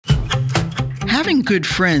Having good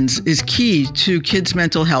friends is key to kids'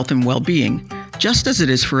 mental health and well-being, just as it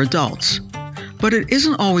is for adults. But it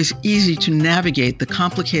isn't always easy to navigate the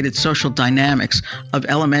complicated social dynamics of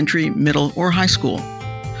elementary, middle, or high school.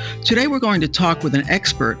 Today, we're going to talk with an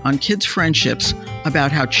expert on kids' friendships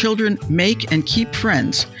about how children make and keep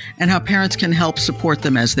friends and how parents can help support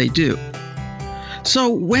them as they do. So,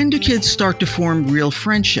 when do kids start to form real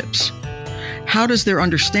friendships? How does their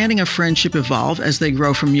understanding of friendship evolve as they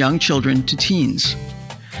grow from young children to teens?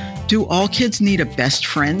 Do all kids need a best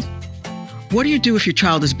friend? What do you do if your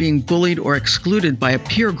child is being bullied or excluded by a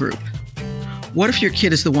peer group? What if your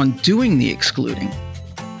kid is the one doing the excluding?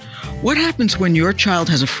 What happens when your child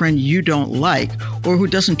has a friend you don't like or who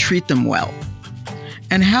doesn't treat them well?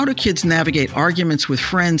 And how do kids navigate arguments with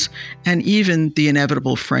friends and even the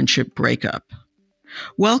inevitable friendship breakup?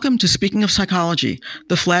 Welcome to Speaking of Psychology,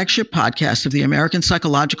 the flagship podcast of the American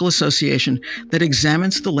Psychological Association that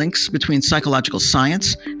examines the links between psychological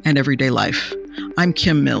science and everyday life. I'm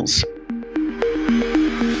Kim Mills.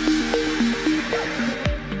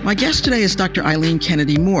 My guest today is Dr. Eileen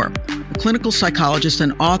Kennedy-Moore, a clinical psychologist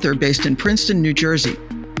and author based in Princeton, New Jersey.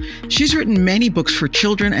 She's written many books for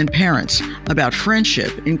children and parents about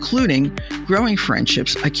friendship, including Growing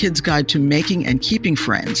Friendships, A Kid's Guide to Making and Keeping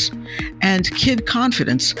Friends, and Kid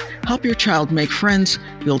Confidence, Help Your Child Make Friends,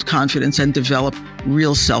 Build Confidence, and Develop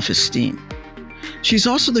Real Self-Esteem. She's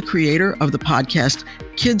also the creator of the podcast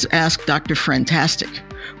Kids Ask Dr. Friendtastic,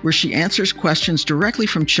 where she answers questions directly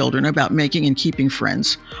from children about making and keeping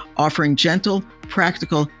friends, offering gentle,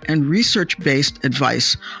 practical, and research-based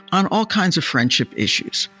advice on all kinds of friendship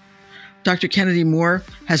issues. Dr. Kennedy-Moore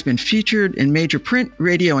has been featured in major print,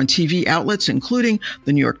 radio, and TV outlets, including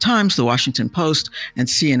the New York Times, the Washington Post, and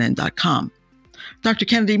CNN.com. Dr.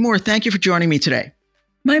 Kennedy-Moore, thank you for joining me today.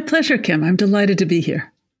 My pleasure, Kim. I'm delighted to be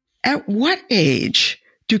here. At what age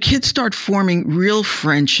do kids start forming real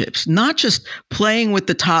friendships, not just playing with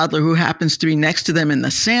the toddler who happens to be next to them in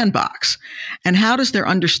the sandbox? And how does their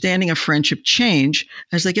understanding of friendship change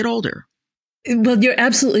as they get older? Well, you're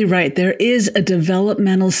absolutely right. There is a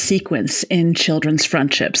developmental sequence in children's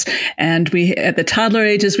friendships. And at the toddler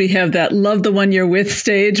ages, we have that love the one you're with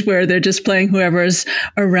stage where they're just playing whoever's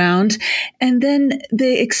around. And then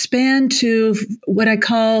they expand to what I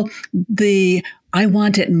call the I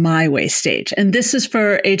want it my way stage. And this is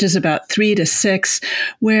for ages about 3 to 6,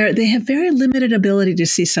 where they have very limited ability to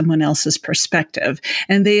see someone else's perspective.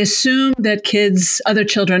 And they assume that other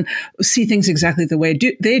children see things exactly the way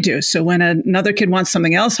they do. So when another kid wants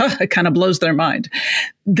something else, it kind of blows their mind.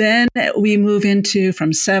 Then we move into,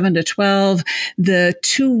 from 7 to 12, the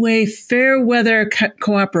two-way fair weather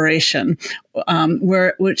cooperation,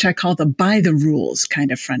 which I call the by the rules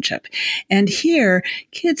kind of friendship. And here,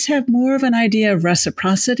 kids have more of an idea of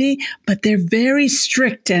reciprocity, but they're very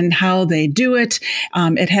strict in how they do it.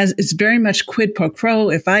 It's very much quid pro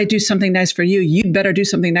quo. If I do something nice for you, you'd better do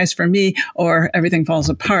something nice for me, or everything falls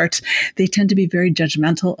apart. They tend to be very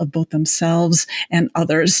judgmental of both themselves and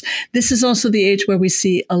others. This is also the age where we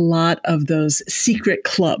see a lot of those secret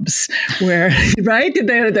clubs where, right?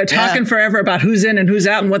 They're talking forever about who's in and who's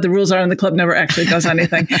out and what the rules are, and the club never actually does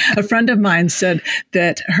anything. A friend of mine said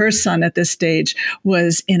that her son at this stage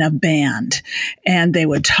was in a band, and they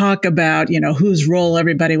would talk about, whose role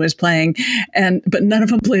everybody was playing, but none of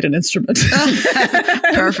them played an instrument.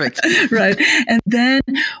 Perfect. Right. And then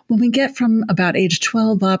when we get from about age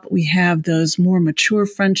 12 up, we have those more mature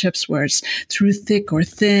friendships where it's through thick or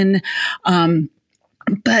thin.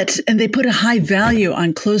 And they put a high value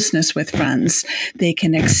on closeness with friends. They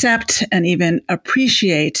can accept and even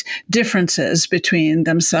appreciate differences between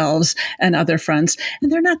themselves and other friends.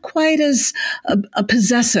 And they're not quite as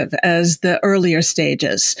possessive as the earlier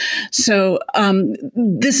stages. So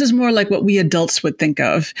this is more like what we adults would think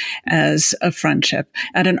of as a friendship.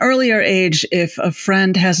 At an earlier age, if a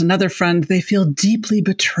friend has another friend, they feel deeply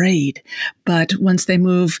betrayed. But once they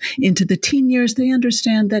move into the teen years, they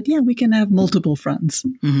understand that, we can have multiple friends.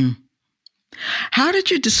 Mm-hmm. How did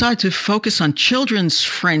you decide to focus on children's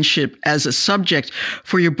friendship as a subject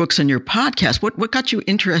for your books and your podcast? What got you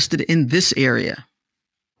interested in this area?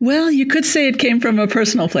 Well, you could say it came from a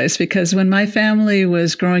personal place, because when my family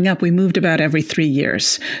was growing up, we moved about every 3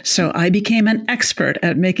 years. So I became an expert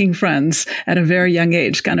at making friends at a very young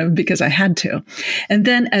age, kind of because I had to. And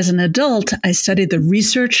then as an adult, I studied the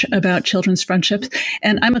research about children's friendships.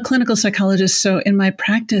 And I'm a clinical psychologist. So in my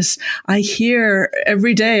practice, I hear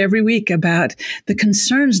every day, every week about the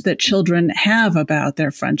concerns that children have about their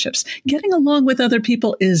friendships. Getting along with other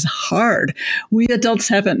people is hard. We adults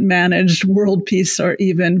haven't managed world peace or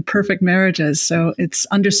even in perfect marriages. So it's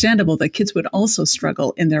understandable that kids would also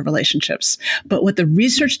struggle in their relationships. But what the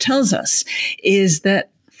research tells us is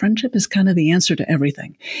that friendship is kind of the answer to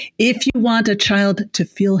everything. If you want a child to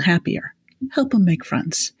feel happier, help them make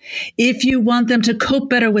friends. If you want them to cope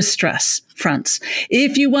better with stress, friends.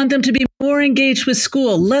 If you want them to be more engaged with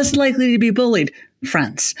school, less likely to be bullied,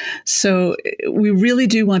 friends. So we really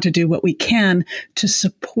do want to do what we can to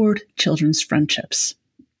support children's friendships.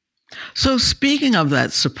 So speaking of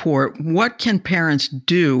that support, what can parents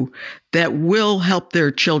do that will help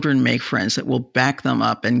their children make friends, that will back them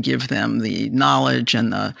up and give them the knowledge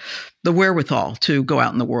and the wherewithal to go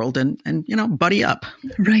out in the world and buddy up?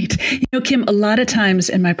 Right. Kim, a lot of times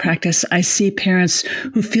in my practice, I see parents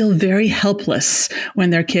who feel very helpless when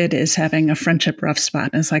their kid is having a friendship rough spot.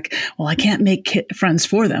 And it's like, well, I can't make friends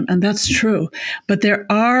for them. And that's true. But there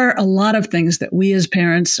are a lot of things that we as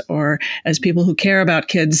parents or as people who care about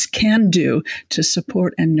kids can do to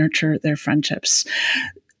support and nurture their friendships.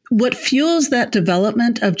 What fuels that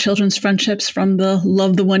development of children's friendships from the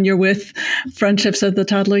love the one you're with friendships of the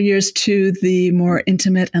toddler years to the more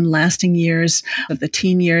intimate and lasting years of the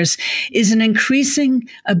teen years is an increasing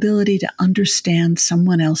ability to understand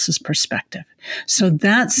someone else's perspective. So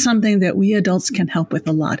that's something that we adults can help with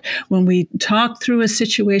a lot. When we talk through a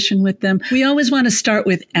situation with them, we always want to start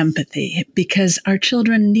with empathy because our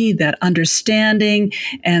children need that understanding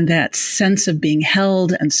and that sense of being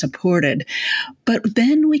held and supported. But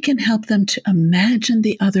then we can help them to imagine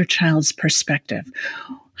the other child's perspective.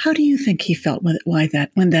 How do you think he felt when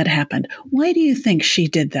that happened? Why do you think she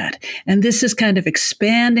did that? And this is kind of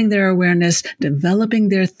expanding their awareness, developing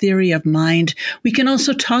their theory of mind. We can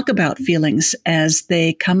also talk about feelings as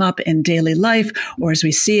they come up in daily life or as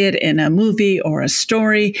we see it in a movie or a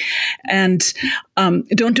story. And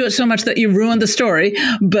don't do it so much that you ruin the story,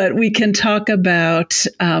 but we can talk about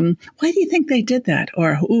why do you think they did that?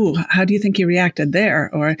 Or, ooh, how do you think he reacted there?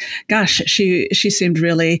 Or, gosh, she seemed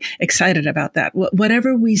really excited about that.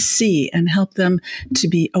 Whatever we see and help them to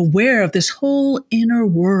be aware of this whole inner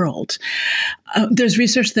world. There's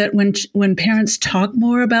research that when parents talk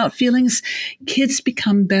more about feelings, kids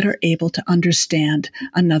become better able to understand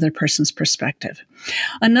another person's perspective.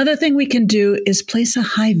 Another thing we can do is place a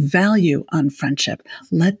high value on friendship.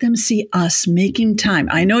 Let them see us making time.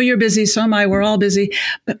 I know you're busy, so am I, we're all busy,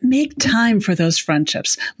 but make time for those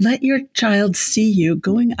friendships. Let your child see you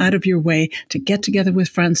going out of your way to get together with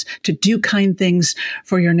friends, to do kind things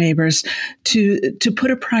for your neighbors, to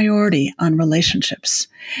put a priority on relationships.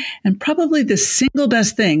 And probably the single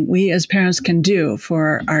best thing we as parents can do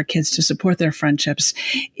for our kids to support their friendships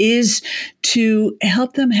is to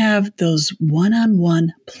help them have those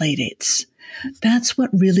one-on-one play dates. That's what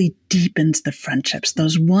really deepens the friendships,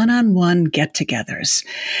 those one-on-one get-togethers.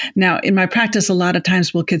 Now, in my practice, a lot of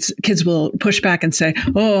times kids will push back and say,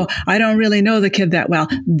 oh, I don't really know the kid that well.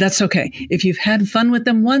 That's okay. If you've had fun with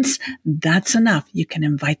them once, that's enough. You can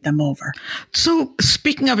invite them over. So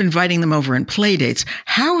speaking of inviting them over and play dates,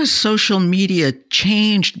 how has social media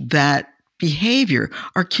changed that behavior?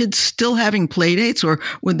 Are kids still having play dates, or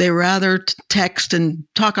would they rather text and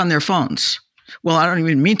talk on their phones? Well, I don't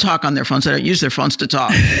even mean talk on their phones. I don't use their phones to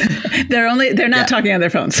talk. They're not talking on their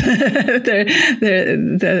phones. They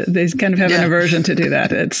kind of have an aversion to do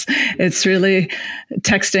that. It's really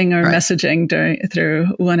texting or messaging through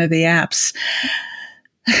one of the apps.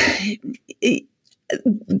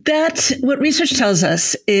 What research tells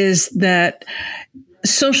us is that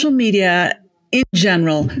social media in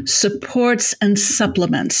general supports and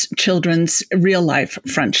supplements children's real life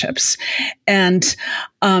friendships. And,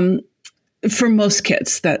 for most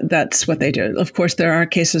kids, that's what they do. Of course, there are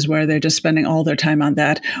cases where they're just spending all their time on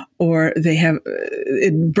that, or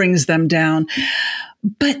it brings them down.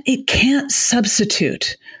 But it can't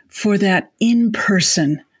substitute for that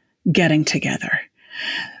in-person getting together.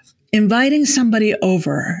 Inviting somebody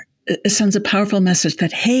over sends a powerful message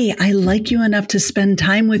that, hey, I like you enough to spend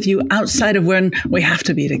time with you outside of when we have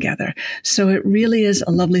to be together. So it really is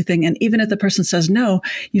a lovely thing. And even if the person says no,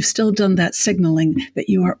 you've still done that signaling that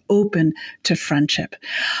you are open to friendship.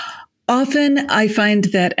 Often I find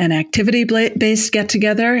that an activity-based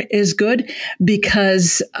get-together is good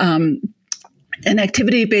because an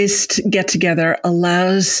activity-based get-together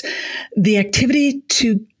allows the activity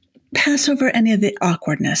to pass over any of the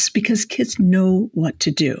awkwardness because kids know what to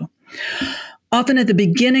do. Often at the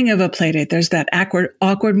beginning of a play date, there's that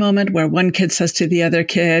awkward moment where one kid says to the other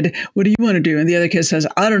kid, what do you want to do? And the other kid says,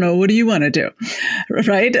 I don't know. What do you want to do?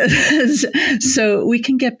 Right? So we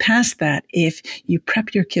can get past that if you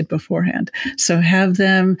prep your kid beforehand. So have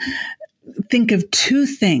them think of two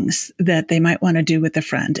things that they might want to do with the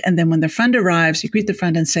friend. And then when the friend arrives, you greet the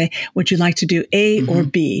friend and say, would you like to do A or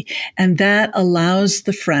B? And that allows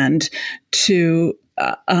the friend to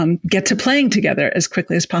get to playing together as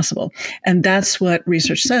quickly as possible. And that's what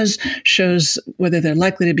research says shows whether they're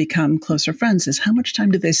likely to become closer friends is how much time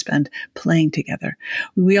do they spend playing together.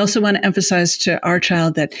 We also want to emphasize to our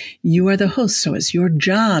child that you are the host. So it's your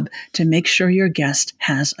job to make sure your guest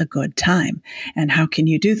has a good time. And how can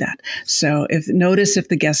you do that? So notice if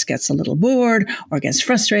the guest gets a little bored or gets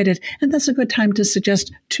frustrated, and that's a good time to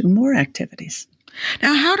suggest 2 more activities.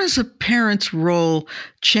 Now, how does a parent's role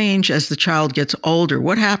change as the child gets older?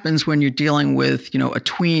 What happens when you're dealing with, a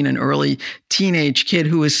tween, an early teenage kid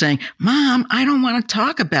who is saying, Mom, I don't want to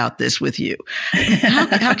talk about this with you?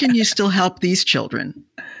 How can you still help these children?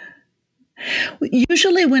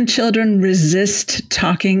 Usually when children resist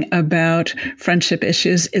talking about friendship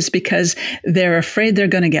issues is because they're afraid they're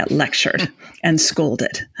going to get lectured and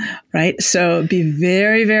scolded, right? So be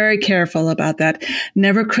very, very careful about that.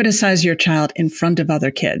 Never criticize your child in front of other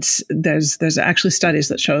kids. There's actually studies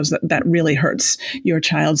that shows that really hurts your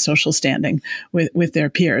child's social standing with their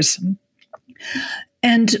peers.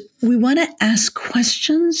 And we want to ask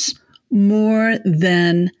questions more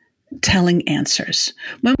than telling answers.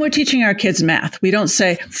 When we're teaching our kids math, we don't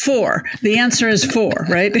say 4. The answer is 4,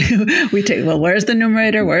 right? We take, where's the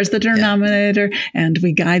numerator? Where's the denominator? And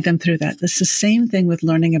we guide them through that. It's the same thing with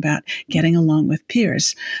learning about getting along with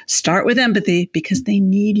peers. Start with empathy because they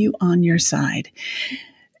need you on your side.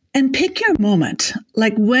 And pick your moment.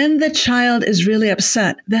 Like when the child is really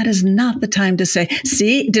upset, that is not the time to say,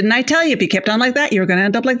 see, didn't I tell you if you kept on like that, you're going to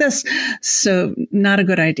end up like this. So not a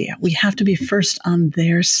good idea. We have to be first on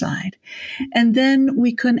their side. And then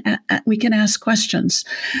we can ask questions.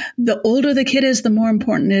 The older the kid is, the more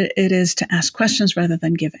important it is to ask questions rather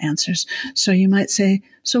than give answers. So you might say,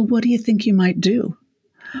 so what do you think you might do?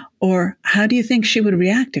 Or how do you think she would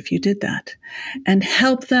react if you did that? And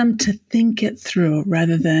help them to think it through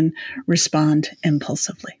rather than respond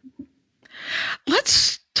impulsively.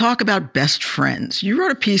 Let's talk about best friends. You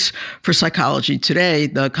wrote a piece for Psychology Today,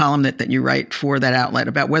 the column that you write for that outlet,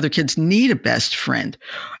 about whether kids need a best friend.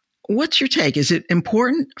 What's your take? Is it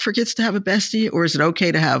important for kids to have a bestie, or is it okay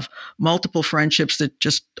to have multiple friendships that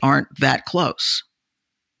just aren't that close?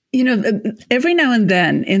 Every now and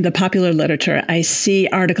then in the popular literature, I see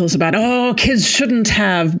articles about, kids shouldn't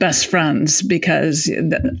have best friends because,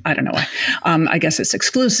 I don't know why. I guess it's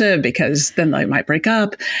exclusive because then they might break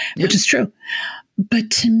up, which is true.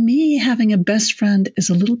 But to me, having a best friend is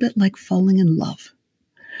a little bit like falling in love.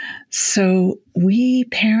 So we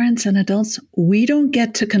parents and adults, we don't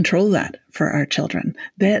get to control that for our children.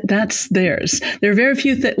 That's theirs. There are very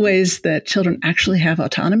few ways that children actually have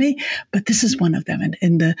autonomy, but this is one of them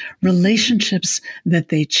in the relationships that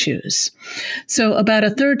they choose. So about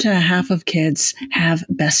 1/3 to 1/2 of kids have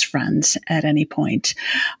best friends at any point.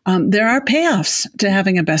 There are payoffs to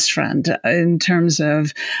having a best friend in terms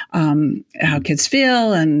of how kids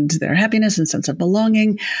feel and their happiness and sense of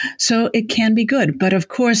belonging. So it can be good. But of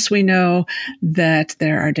course, we know that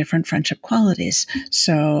there are different friendship qualities.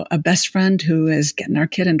 So a best friend who is getting our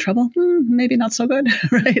kid in trouble, maybe not so good,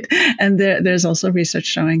 right? And there's also research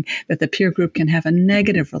showing that the peer group can have a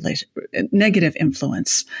negative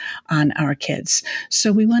influence on our kids.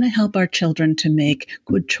 So we want to help our children to make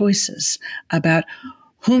good choices about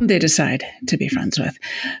whom they decide to be friends with.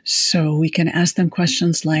 So we can ask them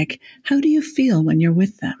questions like, how do you feel when you're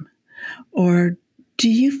with them? Or do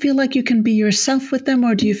you feel like you can be yourself with them,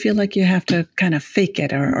 or do you feel like you have to kind of fake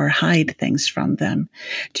it or hide things from them?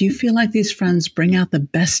 Do you feel like these friends bring out the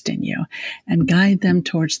best in you and guide them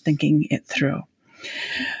towards thinking it through?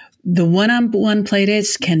 The one-on-one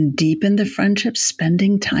playdates can deepen the friendships,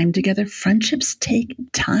 spending time together. Friendships take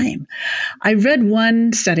time. I read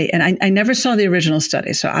one study, and I never saw the original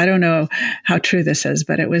study, so I don't know how true this is,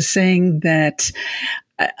 but it was saying that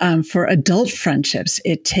for adult friendships,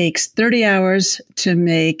 it takes 30 hours to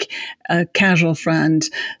make a casual friend,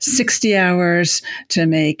 60 hours to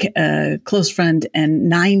make a close friend, and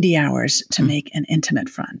 90 hours to make an intimate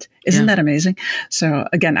friend. Isn't that amazing? So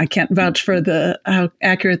again, I can't vouch for how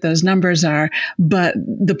accurate those numbers are, but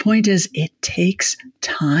the point is it takes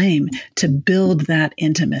time to build that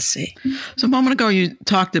intimacy. So a moment ago, you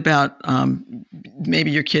talked about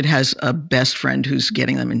maybe your kid has a best friend who's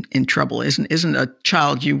getting them in trouble. Isn't a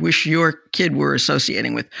child you wish your kid were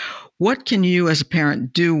associating with. What can you as a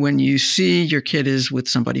parent do when you see your kid is with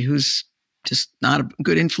somebody who's just not a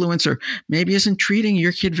good influence, or maybe isn't treating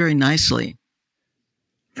your kid very nicely?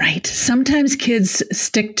 Right. Sometimes kids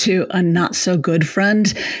stick to a not so good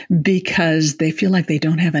friend because they feel like they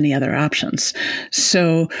don't have any other options.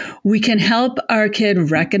 So we can help our kid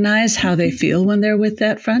recognize how they feel when they're with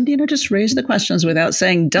that friend. Just raise the questions without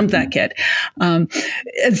saying, dump that kid.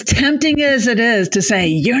 As tempting as it is to say,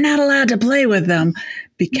 you're not allowed to play with them,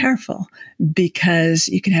 be careful, because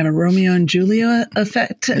you can have a Romeo and Juliet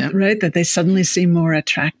effect, right? That they suddenly seem more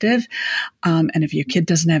attractive. And if your kid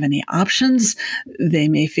doesn't have any options, they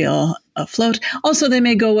may feel afloat. Also, they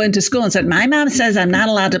may go into school and say, my mom says I'm not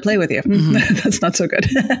allowed to play with you. Mm-hmm. That's not so good.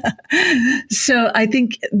 So I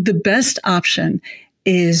think the best option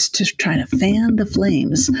is to try to fan the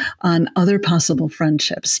flames on other possible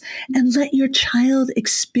friendships and let your child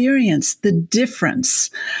experience the difference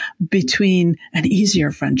between an easier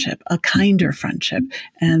friendship, a kinder friendship,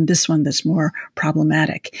 and this one that's more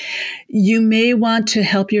problematic. You may want to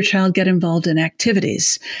help your child get involved in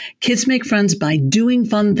activities. Kids make friends by doing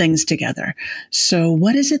fun things together. So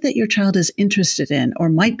what is it that your child is interested in or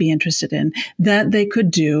might be interested in that they could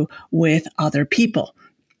do with other people?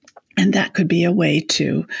 And that could be a way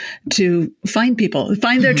to find people,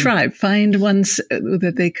 find their tribe, find ones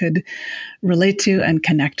that they could relate to and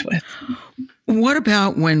connect with. What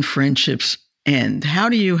about when friendships end? How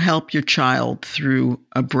do you help your child through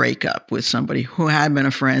a breakup with somebody who had been a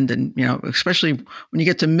friend? And, especially when you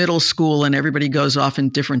get to middle school and everybody goes off in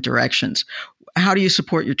different directions, how do you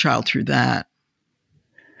support your child through that?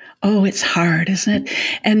 Oh, it's hard, isn't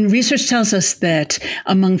it? And research tells us that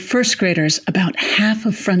among first graders, about half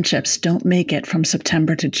of friendships don't make it from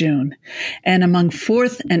September to June. And among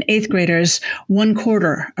fourth and eighth graders,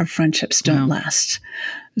 1/4 of friendships don't last.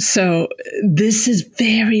 So this is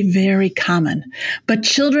very, very common. But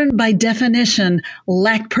children, by definition,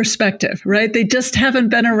 lack perspective, right? They just haven't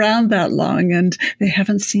been around that long and they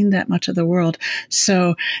haven't seen that much of the world.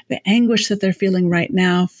 So the anguish that they're feeling right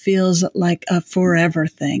now feels like a forever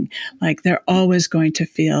thing, like they're always going to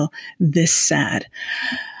feel this sad.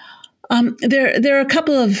 There are a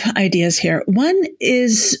couple of ideas here. One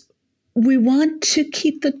is we want to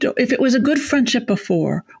keep the door, if it was a good friendship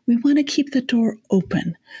before, we want to keep the door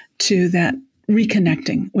open to that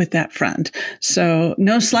reconnecting with that friend. So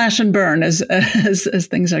no slash and burn as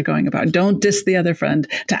things are going about. Don't diss the other friend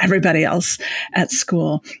to everybody else at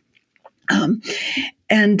school.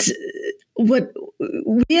 And what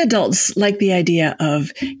we adults like the idea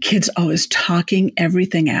of kids always talking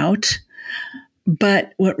everything out.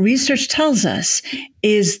 But what research tells us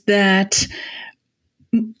is that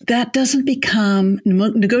doesn't become,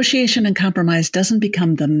 negotiation and compromise doesn't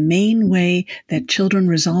become the main way that children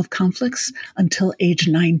resolve conflicts until age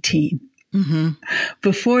 19. Mm-hmm.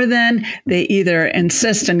 Before then, they either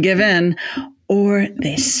insist and give in, or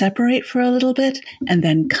they separate for a little bit and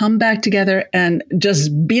then come back together and just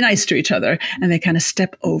be nice to each other. And they kind of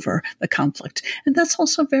step over the conflict. And that's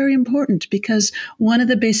also very important because one of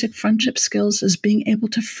the basic friendship skills is being able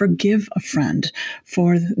to forgive a friend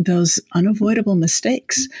for those unavoidable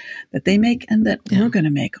mistakes that they make and that we're going to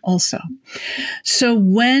make also. So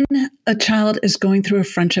when a child is going through a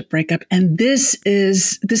friendship breakup, and this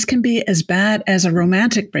can be as bad as a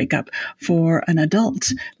romantic breakup for an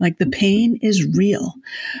adult, like the pain is real.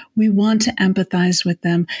 We want to empathize with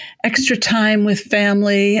them. Extra time with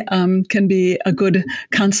family can be a good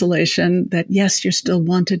consolation that, yes, you're still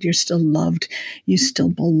wanted, you're still loved, you still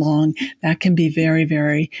belong. That can be very,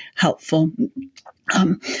 very helpful.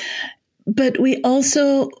 But we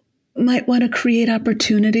also might want to create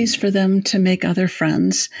opportunities for them to make other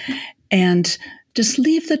friends and just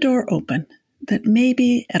leave the door open that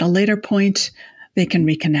maybe at a later point they can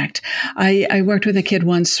reconnect. I worked with a kid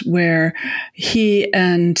once where he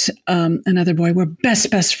and another boy were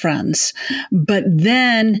best friends, but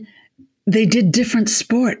then they did different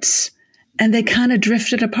sports and they kind of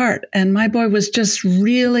drifted apart. And my boy was just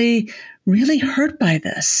really, really hurt by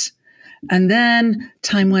this. And then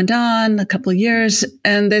time went on, a couple of years,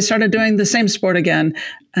 and they started doing the same sport again,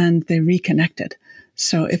 and they reconnected.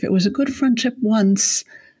 So if it was a good friendship once,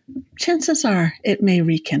 chances are it may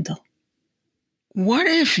rekindle. What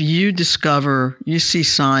if you see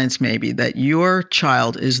signs maybe that your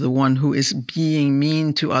child is the one who is being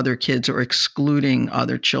mean to other kids or excluding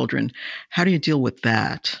other children? How do you deal with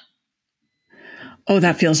that? Oh,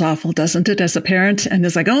 that feels awful, doesn't it, as a parent? And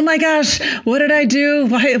it's like, oh my gosh, what did I do?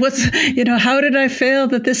 How did I fail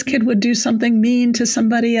that this kid would do something mean to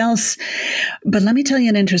somebody else? But let me tell you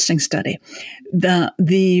an interesting study.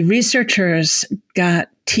 The researchers got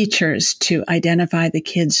teachers to identify the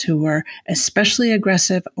kids who were especially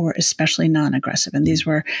aggressive or especially non-aggressive. And these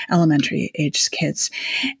were elementary age kids.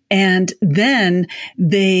 And then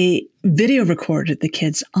they video recorded the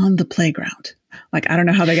kids on the playground. Like, I don't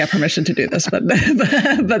know how they got permission to do this, but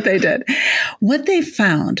they did. What they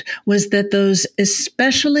found was that those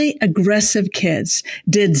especially aggressive kids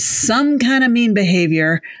did some kind of mean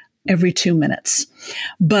behavior every 2 minutes.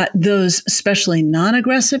 But those especially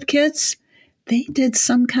non-aggressive kids, they did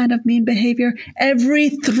some kind of mean behavior every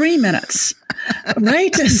 3 minutes.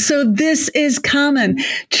 Right? So this is common.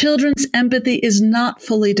 Children's empathy is not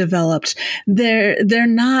fully developed. They're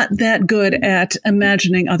not that good at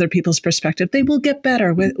imagining other people's perspective. They will get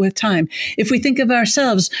better with time. If we think of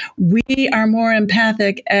ourselves, we are more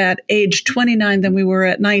empathic at age 29 than we were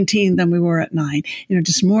at 19 than we were at 9.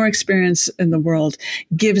 Just more experience in the world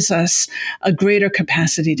gives us a greater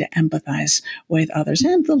capacity to empathize with others.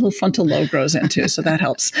 And the little frontal lobe grows into, so that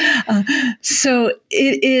helps. So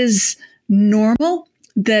it is normal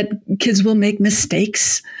that kids will make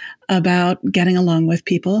mistakes about getting along with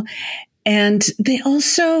people. And they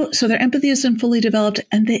also, so their empathy isn't fully developed,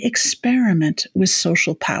 and they experiment with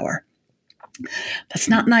social power. That's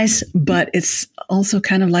not nice, but it's also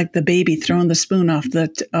kind of like the baby throwing the spoon off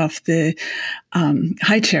the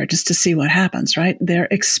high chair just to see what happens, right? They're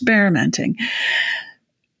experimenting.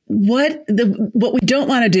 What we don't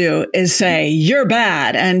want to do is say, you're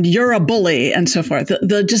bad and you're a bully and so forth.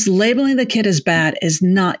 The just labeling the kid as bad is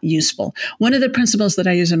not useful. One of the principles that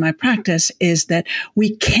I use in my practice is that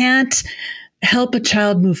we can't help a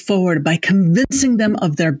child move forward by convincing them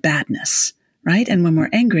of their badness, right? And when we're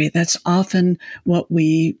angry, that's often what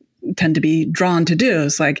we tend to be drawn to do.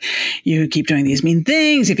 It's like, you keep doing these mean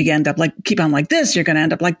things. If you keep on like this, you're going to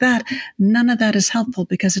end up like that. None of that is helpful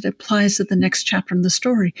because it implies that the next chapter in the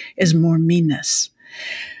story is more meanness.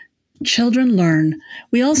 Children learn.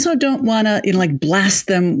 We also don't want to blast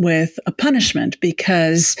them with a punishment,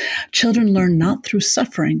 because children learn not through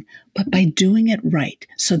suffering, but by doing it right.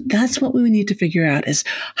 So that's what we need to figure out, is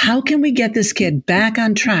how can we get this kid back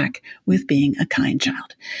on track with being a kind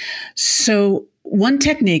child? So one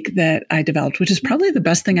technique that I developed, which is probably the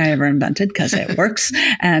best thing I ever invented because it works,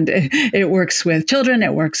 and it works with children,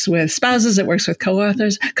 it works with spouses, it works with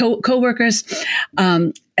co-workers,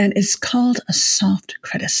 and it's called a soft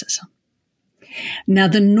criticism. Now,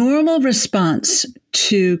 the normal response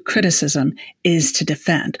to criticism is to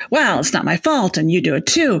defend. Well, it's not my fault, and you do it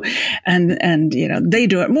too, and they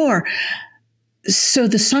do it more. So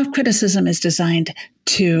the soft criticism is designed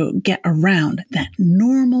to get around that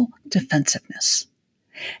normal defensiveness.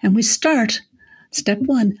 And we start, step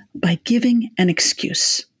one, by giving an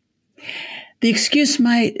excuse. The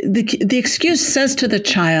excuse says to the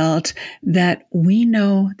child that we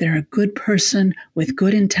know they're a good person with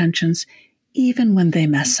good intentions, even when they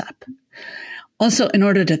mess up. Also, in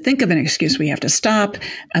order to think of an excuse, we have to stop,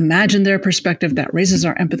 imagine their perspective. That raises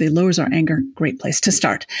our empathy, lowers our anger. Great place to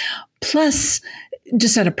start. Plus,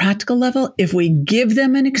 just at a practical level, if we give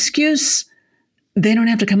them an excuse, they don't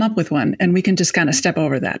have to come up with one, and we can just kind of step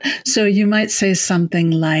over that. So you might say something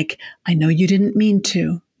like, I know you didn't mean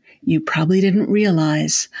to. You probably didn't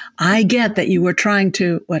realize. I get that you were trying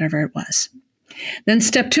to, whatever it was. Then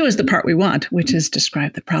step two is the part we want, which is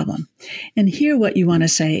describe the problem. And here what you want to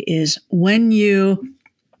say is,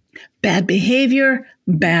 bad behavior,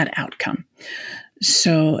 bad outcome.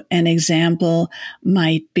 So an example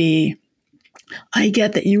might be, I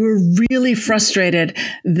get that you were really frustrated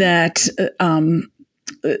that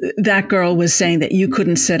that girl was saying that you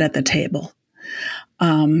couldn't sit at the table.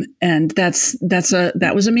 And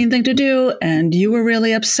that was a mean thing to do, and you were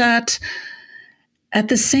really upset. At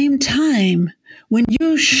the same time, when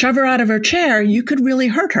you shove her out of her chair, you could really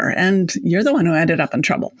hurt her, and you're the one who ended up in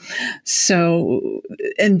trouble. So,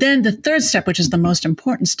 and then the third step, which is the most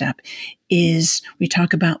important step, is we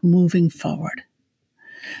talk about moving forward.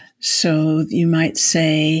 So you might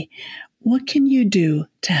say, what can you do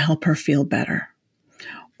to help her feel better?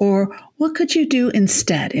 Or what could you do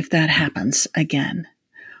instead if that happens again?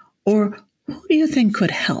 Or who do you think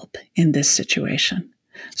could help in this situation?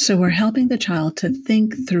 So we're helping the child to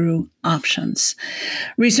think through options.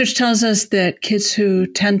 Research tells us that kids who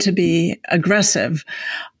tend to be aggressive,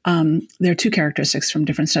 there are two characteristics from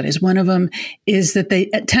different studies. One of them is that they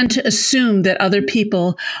tend to assume that other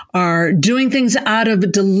people are doing things out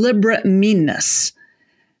of deliberate meanness.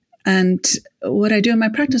 And what I do in my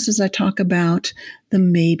practice is I talk about the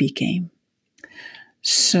maybe game.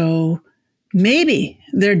 So maybe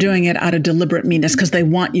they're doing it out of deliberate meanness because they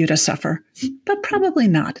want you to suffer, but probably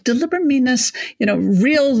not. Deliberate meanness,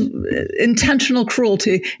 real intentional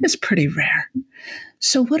cruelty is pretty rare.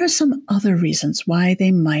 So what are some other reasons why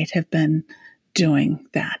they might have been doing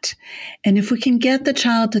that? And if we can get the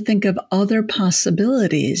child to think of other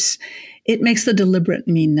possibilities, it makes the deliberate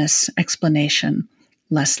meanness explanation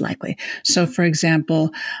less likely. So for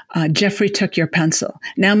example, Jeffrey took your pencil.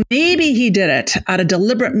 Now, maybe he did it out of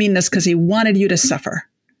deliberate meanness because he wanted you to suffer,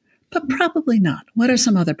 but probably not. What are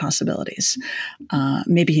some other possibilities?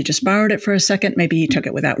 Maybe he just borrowed it for a second. Maybe he took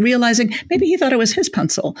it without realizing. Maybe he thought it was his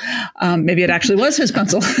pencil. Maybe it actually was his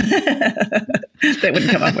pencil. They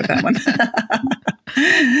wouldn't come up with that one.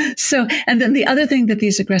 So, and then the other thing that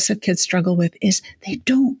these aggressive kids struggle with is they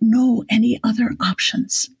don't know any other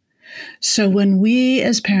options. So when we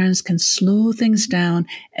as parents can slow things down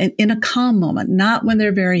and in a calm moment, not when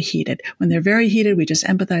they're very heated. When they're very heated, we just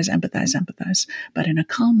empathize. But in a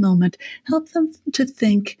calm moment, help them to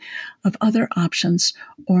think of other options.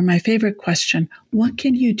 Or my favorite question, what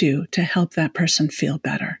can you do to help that person feel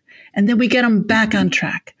better? And then we get them back on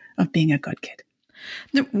track of being a good kid.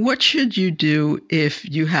 Now, what should you do if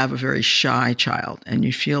you have a very shy child and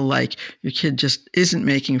you feel like your kid just isn't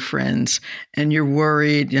making friends and you're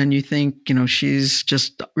worried and you think, she's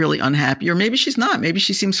just really unhappy, or maybe she's not, maybe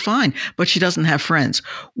she seems fine, but she doesn't have friends.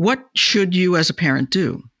 What should you as a parent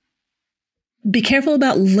do? Be careful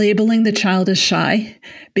about labeling the child as shy,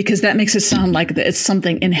 because that makes it sound like it's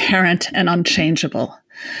something inherent and unchangeable.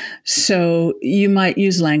 So you might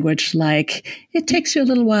use language like, it takes you a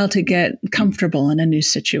little while to get comfortable in a new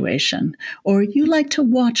situation, or you like to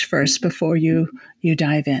watch first before you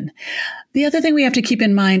dive in. The other thing we have to keep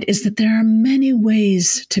in mind is that there are many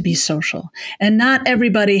ways to be social, and not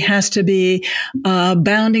everybody has to be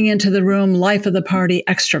bounding into the room, life of the party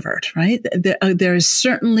extrovert, right? There is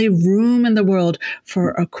certainly room in the world for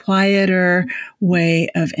a quieter way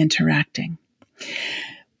of interacting.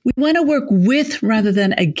 We want to work with rather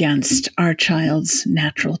than against our child's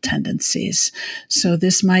natural tendencies. So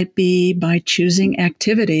this might be by choosing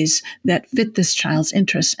activities that fit this child's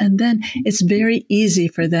interests. And then it's very easy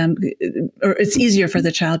for them, or it's easier for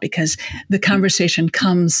the child because the conversation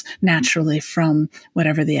comes naturally from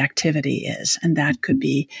whatever the activity is. And that could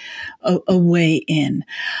be a way in.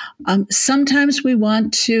 Sometimes we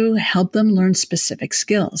want to help them learn specific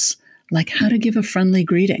skills, like how to give a friendly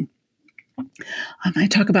greeting. I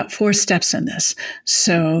talk about 4 steps in this.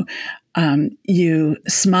 So you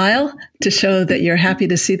smile to show that you're happy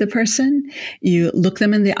to see the person. You look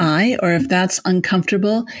them in the eye, or if that's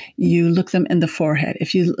uncomfortable, you look them in the forehead.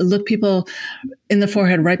 If you look people in the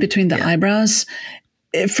forehead right between the eyebrows,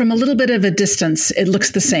 from a little bit of a distance, it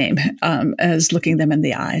looks the same as looking them in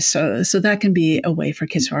the eye. So that can be a way for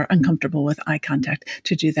kids who are uncomfortable with eye contact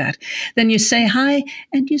to do that. Then you say hi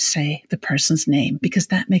and you say the person's name, because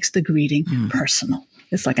that makes the greeting personal.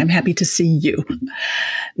 It's like, I'm happy to see you.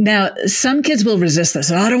 Now, some kids will resist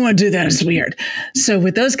this. I don't want to do that. It's weird. So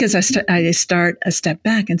with those kids, I start a step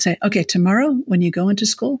back and say, okay, tomorrow when you go into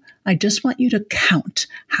school, I just want you to count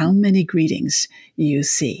how many greetings you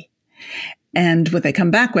see. And what they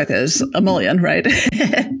come back with is a million, right?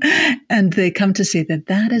 And they come to see that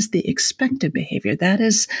that is the expected behavior. That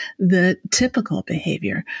is the typical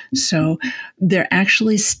behavior. So they're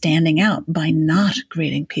actually standing out by not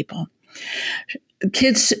greeting people.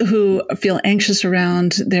 Kids who feel anxious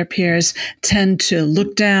around their peers tend to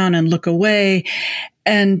look down and look away,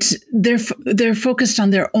 and they're focused on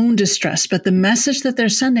their own distress. But the message that they're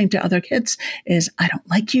sending to other kids is, I don't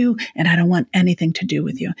like you and I don't want anything to do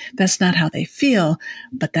with you. That's not how they feel,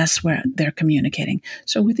 but that's where they're communicating.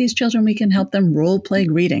 So with these children, we can help them role play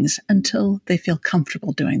greetings until they feel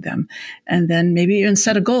comfortable doing them. And then maybe even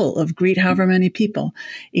set a goal of greet however many people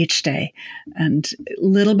each day. And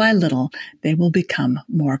little by little, they will become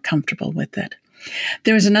more comfortable with it.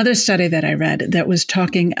 There was another study that I read that was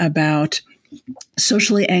talking about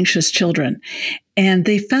socially anxious children. And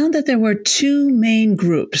they found that there were 2 main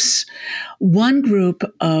groups. One group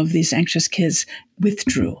of these anxious kids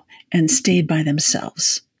withdrew and stayed by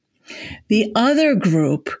themselves. The other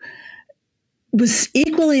group was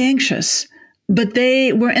equally anxious, but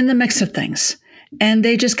they were in the mix of things. And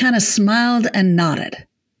they just kind of smiled and nodded.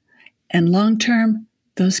 And long term,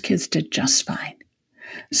 those kids did just fine.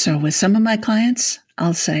 So with some of my clients,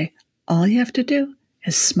 I'll say, all you have to do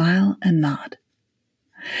is smile and nod.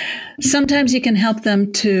 Sometimes you can help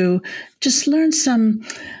them to just learn some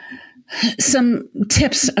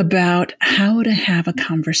tips about how to have a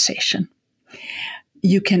conversation.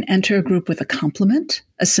 You can enter a group with a compliment,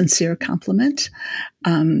 a sincere compliment.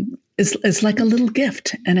 It's like a little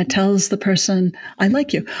gift, and it tells the person, I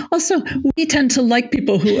like you. Also, we tend to like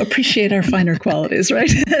people who appreciate our finer qualities, right?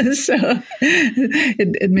 So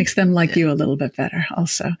it makes them like you a little bit better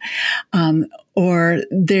also. Or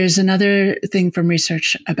there's another thing from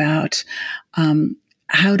research about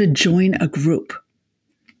how to join a group.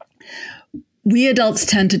 We adults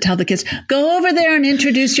tend to tell the kids, go over there and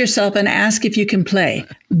introduce yourself and ask if you can play.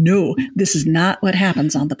 no, this is not what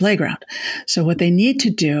happens on the playground. So what they need to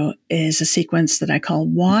do is a sequence that I call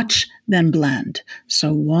watch, then blend.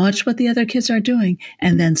 So watch what the other kids are doing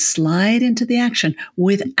and then slide into the action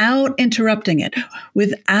without interrupting it,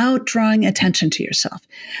 without drawing attention to yourself.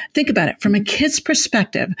 Think about it from a kid's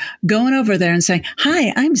perspective. Going over there and saying,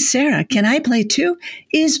 hi, I'm Sarah. Can I play too?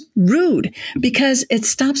 Is rude because it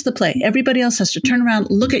stops the play. Everybody else has to turn around,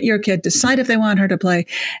 look at your kid, decide if they want her to play.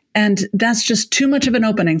 And that's just too much of an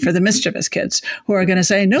opening for the mischievous kids who are going to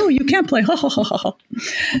say, no, you can't play.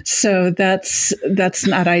 So that's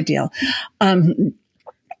not ideal.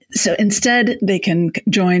 So instead, they can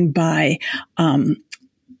join by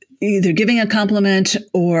either giving a compliment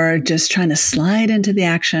or just trying to slide into the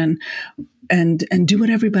action and do what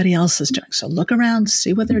everybody else is doing. So look around,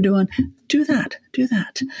 see what they're doing. Do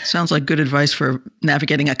that. Sounds like good advice for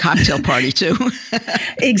navigating a cocktail party too.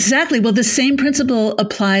 Exactly. Well, the same principle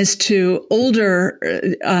applies to older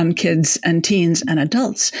kids and teens and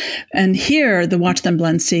adults. And here, the watch them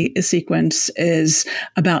blend sequence is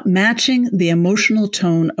about matching the emotional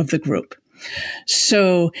tone of the group.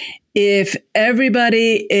 So if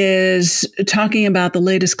everybody is talking about the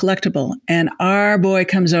latest collectible and our boy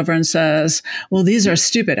comes over and says, well, these are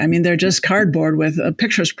stupid. I mean, they're just cardboard with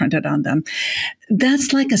pictures printed on them.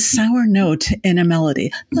 That's like a sour note in a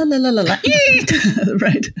melody. La, la, la, la, la.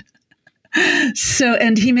 Right. So,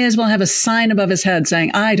 and he may as well have a sign above his head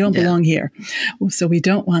saying, I don't belong here. So we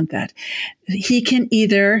don't want that. He can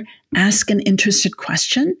either ask an interested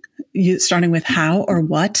question, starting with how or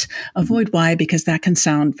what. Avoid why, because that can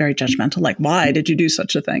sound very judgmental, like, why did you do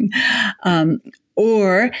such a thing?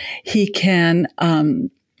 Or he can,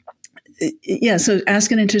 so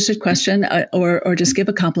ask an interested question or just give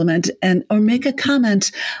a compliment or make a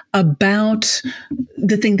comment about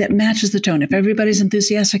the thing that matches the tone. If everybody's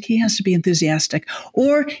enthusiastic, he has to be enthusiastic.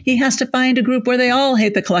 Or he has to find a group where they all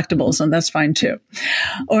hate the collectibles, and that's fine too.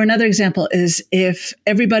 Or another example is if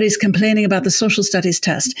everybody's complaining about the social studies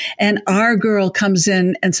test and our girl comes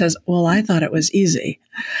in and says, well, I thought it was easy.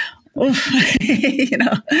 Oof,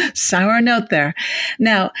 sour note there.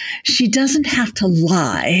 Now, she doesn't have to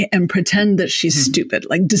lie and pretend that she's stupid.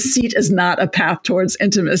 Like, deceit is not a path towards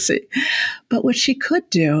intimacy. But what she could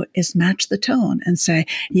do is match the tone and say,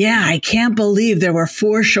 yeah, I can't believe there were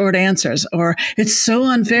 4 short answers, or it's so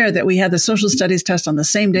unfair that we had the social studies test on the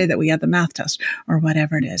same day that we had the math test, or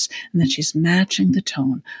whatever it is. And that she's matching the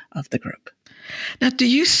tone of the group. Now, do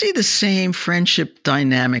you see the same friendship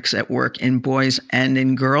dynamics at work in boys and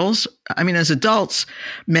in girls? I mean, as adults,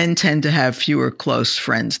 men tend to have fewer close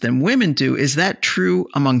friends than women do. Is that true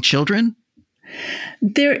among children?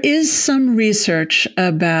 There is some research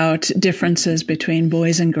about differences between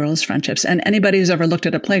boys and girls friendships. And anybody who's ever looked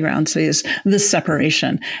at a playground sees the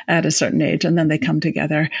separation at a certain age, and then they come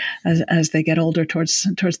together as they get older towards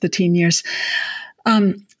the teen years.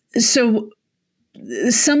 So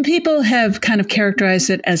some people have kind of characterized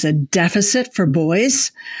it as a deficit for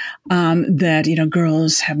boys, that,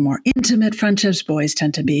 girls have more intimate friendships. Boys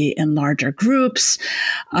tend to be in larger groups.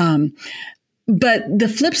 But the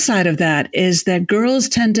flip side of that is that girls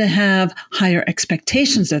tend to have higher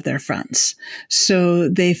expectations of their friends. So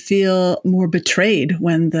they feel more betrayed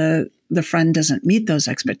when the friend doesn't meet those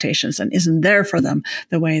expectations and isn't there for them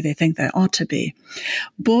the way they think they ought to be.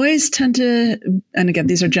 Boys tend to, and again,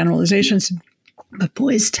 these are generalizations, but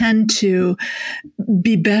boys tend to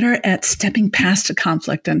be better at stepping past a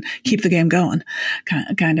conflict and keep the game going,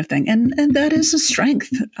 kind of thing. And that is a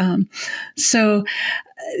strength. So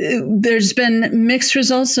there's been mixed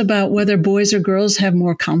results about whether boys or girls have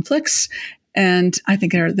more conflicts. And I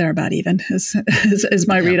think they're about even is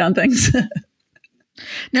my read on things.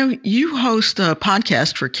 Now, you host a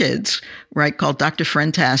podcast for kids, right, called Dr.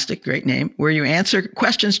 Friendtastic, great name, where you answer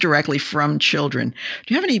questions directly from children.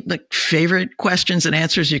 Do you have any favorite questions and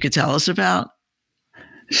answers you could tell us about?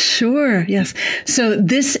 Sure, yes. So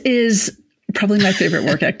this is probably my favorite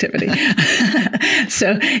work activity.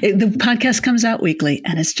 So the podcast comes out weekly,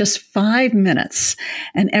 and it's just 5 minutes.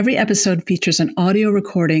 And every episode features an audio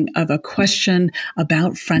recording of a question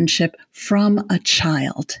about friendship from a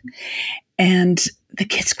child. And the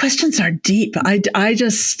kids' questions are deep. I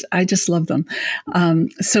just love them.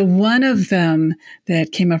 So one of them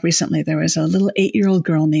that came up recently, there was a little 8-year-old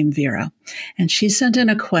girl named Vera, and she sent in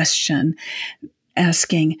a question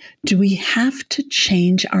asking, do we have to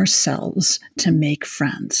change ourselves to make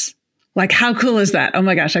friends? Like, how cool is that? Oh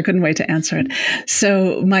my gosh, I couldn't wait to answer it.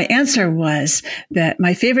 So my answer was that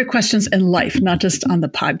my favorite questions in life, not just on the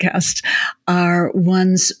podcast, are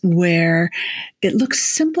ones where it looks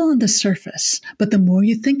simple on the surface, but the more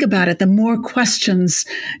you think about it, the more questions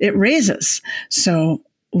it raises. So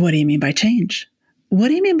what do you mean by change? what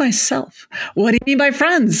do you mean by self? What do you mean by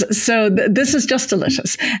friends? So this is just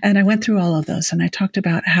delicious. And I went through all of those and I talked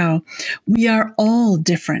about how we are all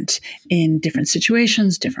different in different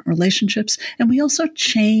situations, different relationships, and we also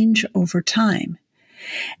change over time.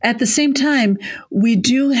 At the same time, we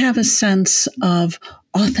do have a sense of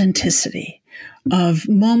authenticity, of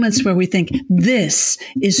moments where we think, this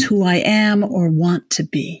is who I am or want to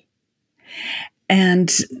be. And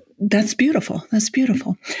that's beautiful. That's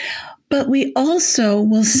beautiful. But we also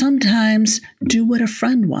will sometimes do what a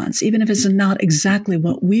friend wants, even if it's not exactly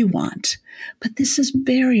what we want. But this is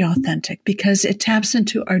very authentic because it taps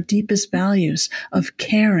into our deepest values of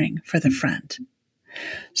caring for the friend.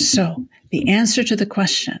 So the answer to the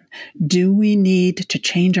question, do we need to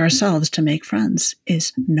change ourselves to make friends,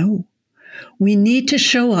 is no. We need to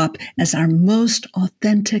show up as our most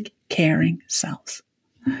authentic, caring selves.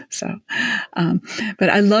 So,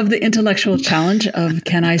 but I love the intellectual challenge of,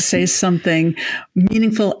 can I say something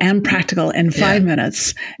meaningful and practical in 5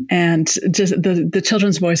 minutes? And just the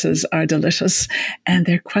children's voices are delicious and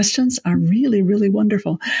their questions are really, really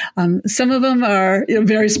wonderful. Some of them are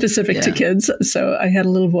very specific to kids. So I had a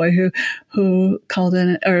little boy who called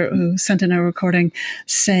in or who sent in a recording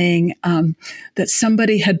saying, that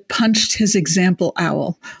somebody had punched his example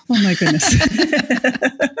owl. Oh my goodness.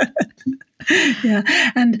 Yeah.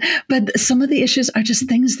 But some of the issues are just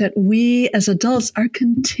things that we as adults are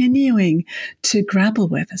continuing to grapple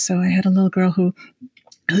with. So I had a little girl who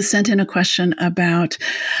sent in a question about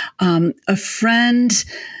a friend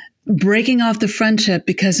breaking off the friendship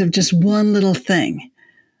because of just one little thing.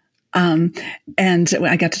 And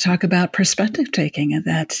I got to talk about perspective taking, and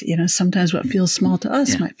that, sometimes what feels small to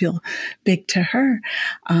us might feel big to her.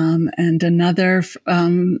 And another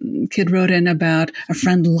kid wrote in about a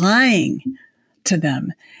friend lying to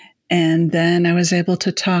them. And then I was able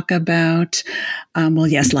to talk about,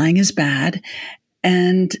 yes, lying is bad.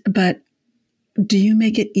 But do you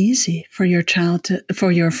make it easy for your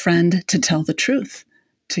for your friend to tell the truth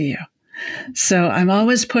to you? So I'm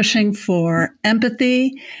always pushing for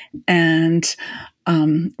empathy and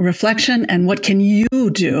reflection, and what can you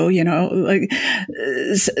do?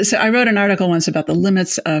 So I wrote an article once about the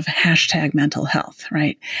limits of #mental health,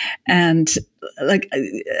 right? And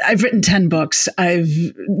I've written 10 books, I've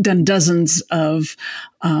done dozens of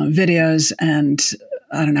videos, and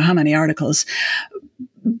I don't know how many articles.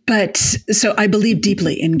 But so I believe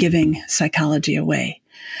deeply in giving psychology away.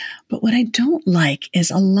 But what I don't like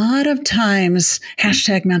is a lot of times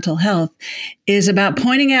 #mental health is about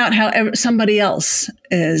pointing out how somebody else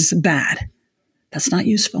is bad. That's not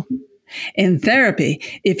useful. In therapy,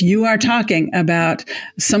 if you are talking about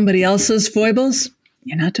somebody else's foibles,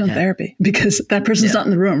 you're not doing therapy because that person's not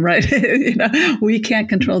in the room, right? We can't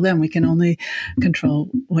control them. We can only control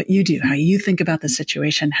what you do, how you think about the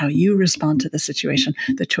situation, how you respond to the situation,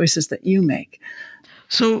 the choices that you make.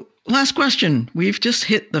 So, last question. We've just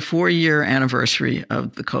hit the 4-year anniversary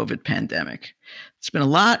of the COVID pandemic. It's been a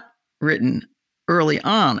lot written early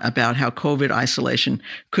on about how COVID isolation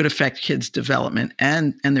could affect kids' development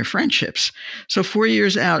and their friendships. So 4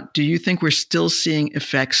 years out, do you think we're still seeing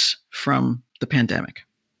effects from the pandemic?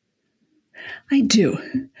 I do.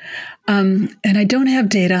 And I don't have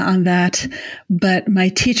data on that, but my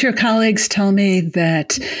teacher colleagues tell me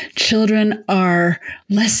that children are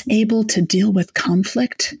less able to deal with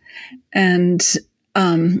conflict and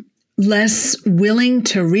less willing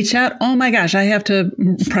to reach out. Oh my gosh, I have to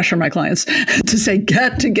pressure my clients to say,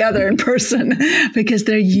 get together in person because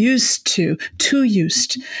they're too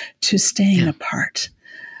used to staying apart.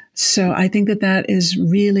 So I think that is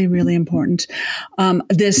really, really important.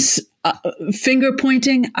 This finger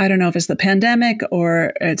pointing, I don't know if it's the pandemic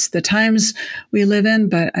or it's the times we live in,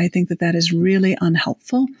 but I think that is really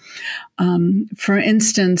unhelpful. For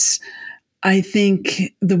instance, I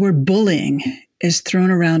think the word bullying is thrown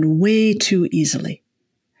around way too easily.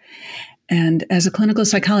 And as a clinical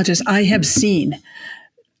psychologist, I have seen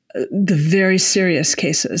the very serious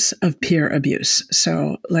cases of peer abuse.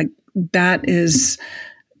 So that is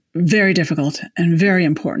very difficult and very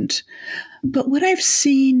important. But what I've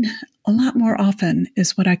seen a lot more often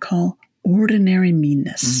is what I call ordinary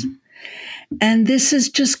meanness. Mm-hmm. And this is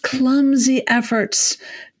just clumsy efforts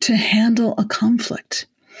to handle a conflict.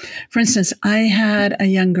 For instance, I had a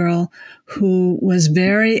young girl who was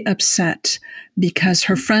very upset because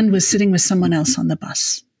her friend was sitting with someone else on the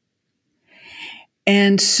bus.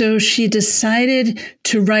 And so she decided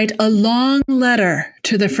to write a long letter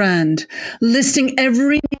to the friend, listing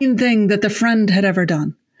every mean thing that the friend had ever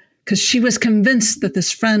done, because she was convinced that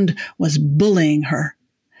this friend was bullying her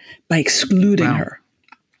by excluding her.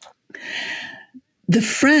 The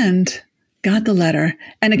friend got the letter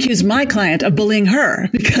and accused my client of bullying her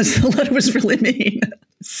because the letter was really mean.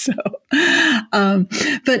 So,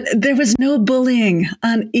 but there was no bullying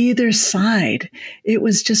on either side. It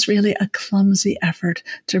was just really a clumsy effort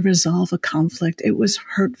to resolve a conflict. It was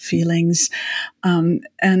hurt feelings,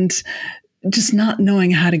 and just not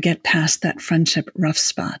knowing how to get past that friendship rough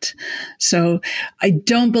spot. So I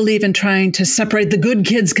don't believe in trying to separate the good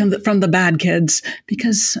kids from the bad kids,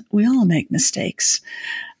 because we all make mistakes.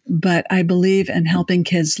 But I believe in helping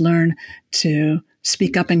kids learn to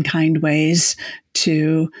speak up in kind ways,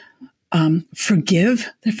 to forgive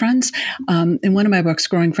their friends. In one of my books,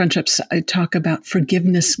 Growing Friendships, I talk about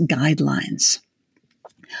forgiveness guidelines.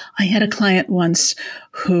 I had a client once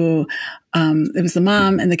who, it was the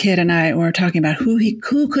mom and the kid and I were talking about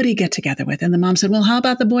who could he get together with. And the mom said, well, how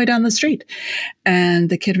about the boy down the street? And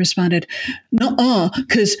the kid responded, no,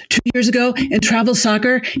 because 2 years ago in travel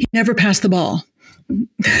soccer, he never passed the ball.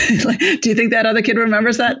 Do you think that other kid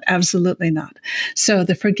remembers that? Absolutely not. So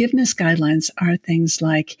the forgiveness guidelines are things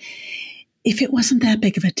like, if it wasn't that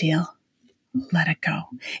big of a deal, let it go.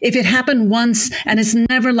 If it happened once and it's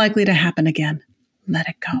never likely to happen again, let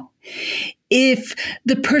it go. If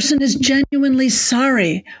the person is genuinely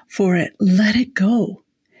sorry for it, let it go.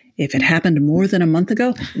 If it happened more than a month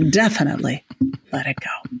ago, definitely let it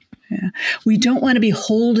go. Yeah. We don't want to be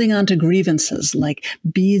holding on to grievances like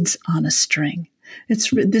beads on a string.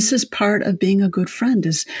 This is part of being a good friend,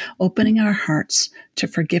 is opening our hearts to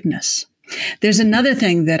forgiveness. There's another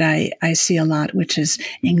thing that I see a lot, which is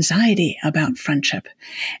anxiety about friendship.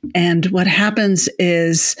 And what happens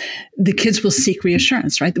is the kids will seek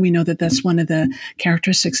reassurance, right? We know that that's one of the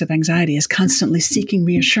characteristics of anxiety, is constantly seeking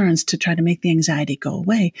reassurance to try to make the anxiety go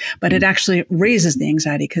away. But it actually raises the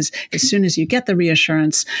anxiety, because as soon as you get the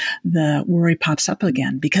reassurance, the worry pops up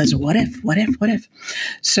again, because what if?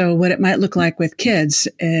 So what it might look like with kids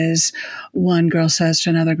is one girl says to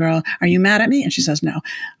another girl, are you mad at me? And she says, no.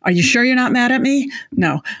 Are you sure you're not mad at me?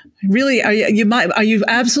 No. Really? Are you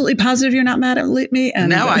absolutely positive you're not mad at me? And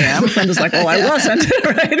now I am. The friend is like, oh, I wasn't.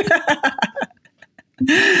 Right?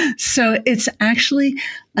 So it's actually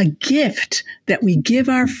a gift that we give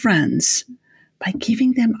our friends by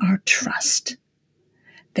giving them our trust.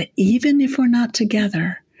 That even if we're not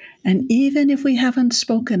together, and even if we haven't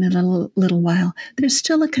spoken in a little while, there's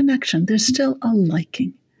still a connection. There's still a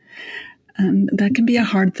liking. And that can be a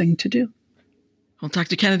hard thing to do. Well,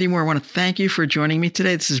 Dr. Kennedy-Moore, I want to thank you for joining me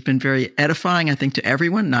today. This has been very edifying, I think, to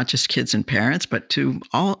everyone, not just kids and parents, but to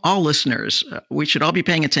all listeners. We should all be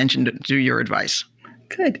paying attention to your advice.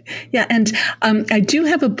 Good. Yeah. And I do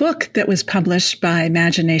have a book that was published by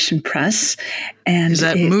Imagination Press. And is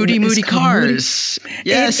that Moody Cars?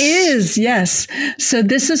 Yes. It is, yes. So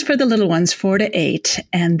this is for the little ones, 4 to 8.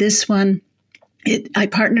 And this one, I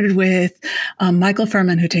partnered with Michael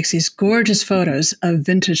Furman, who takes these gorgeous photos of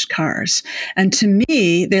vintage cars. And to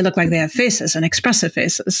me, they look like they have faces, and expressive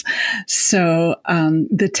faces. So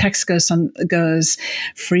the text goes,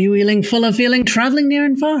 freewheeling, full of feeling, traveling near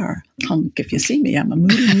and far. If you see me, I'm a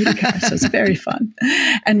moody car. So it's very fun.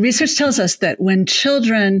 And research tells us that when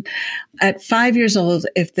children at 5 years old,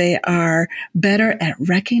 if they are better at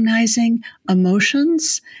recognizing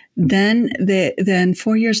emotions, then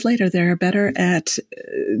 4 years later, they're better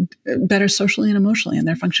socially and emotionally in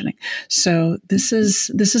their functioning. So this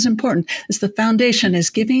is important. It's the foundation, is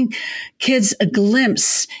giving kids a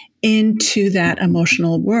glimpse into that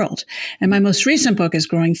emotional world. And my most recent book is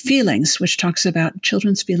Growing Feelings, which talks about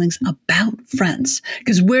children's feelings about friends.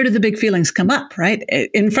 Because where do the big feelings come up, right?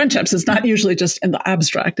 In friendships, it's not usually just in the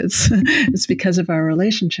abstract. It's because of our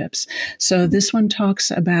relationships. So this one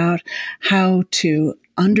talks about how to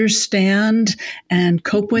understand and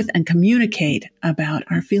cope with and communicate about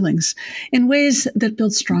our feelings in ways that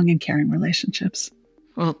build strong and caring relationships.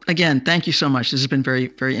 Well, again, thank you so much. This has been very,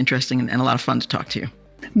 very interesting and a lot of fun to talk to you.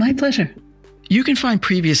 My pleasure. You can find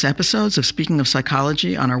previous episodes of Speaking of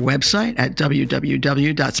Psychology on our website at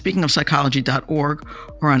www.speakingofpsychology.org,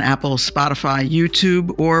 or on Apple, Spotify,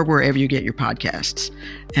 YouTube, or wherever you get your podcasts.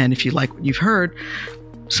 And if you like what you've heard,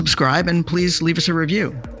 subscribe and please leave us a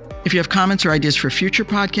review. If you have comments or ideas for future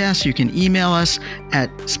podcasts, you can email us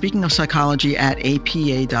at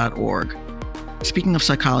speakingofpsychology@apa.org. Speaking of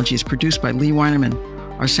Psychology is produced by Lee Weinerman.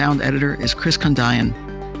 Our sound editor is Chris Kondayan.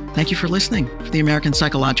 Thank you for listening. For the American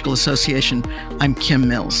Psychological Association, I'm Kim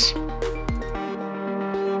Mills.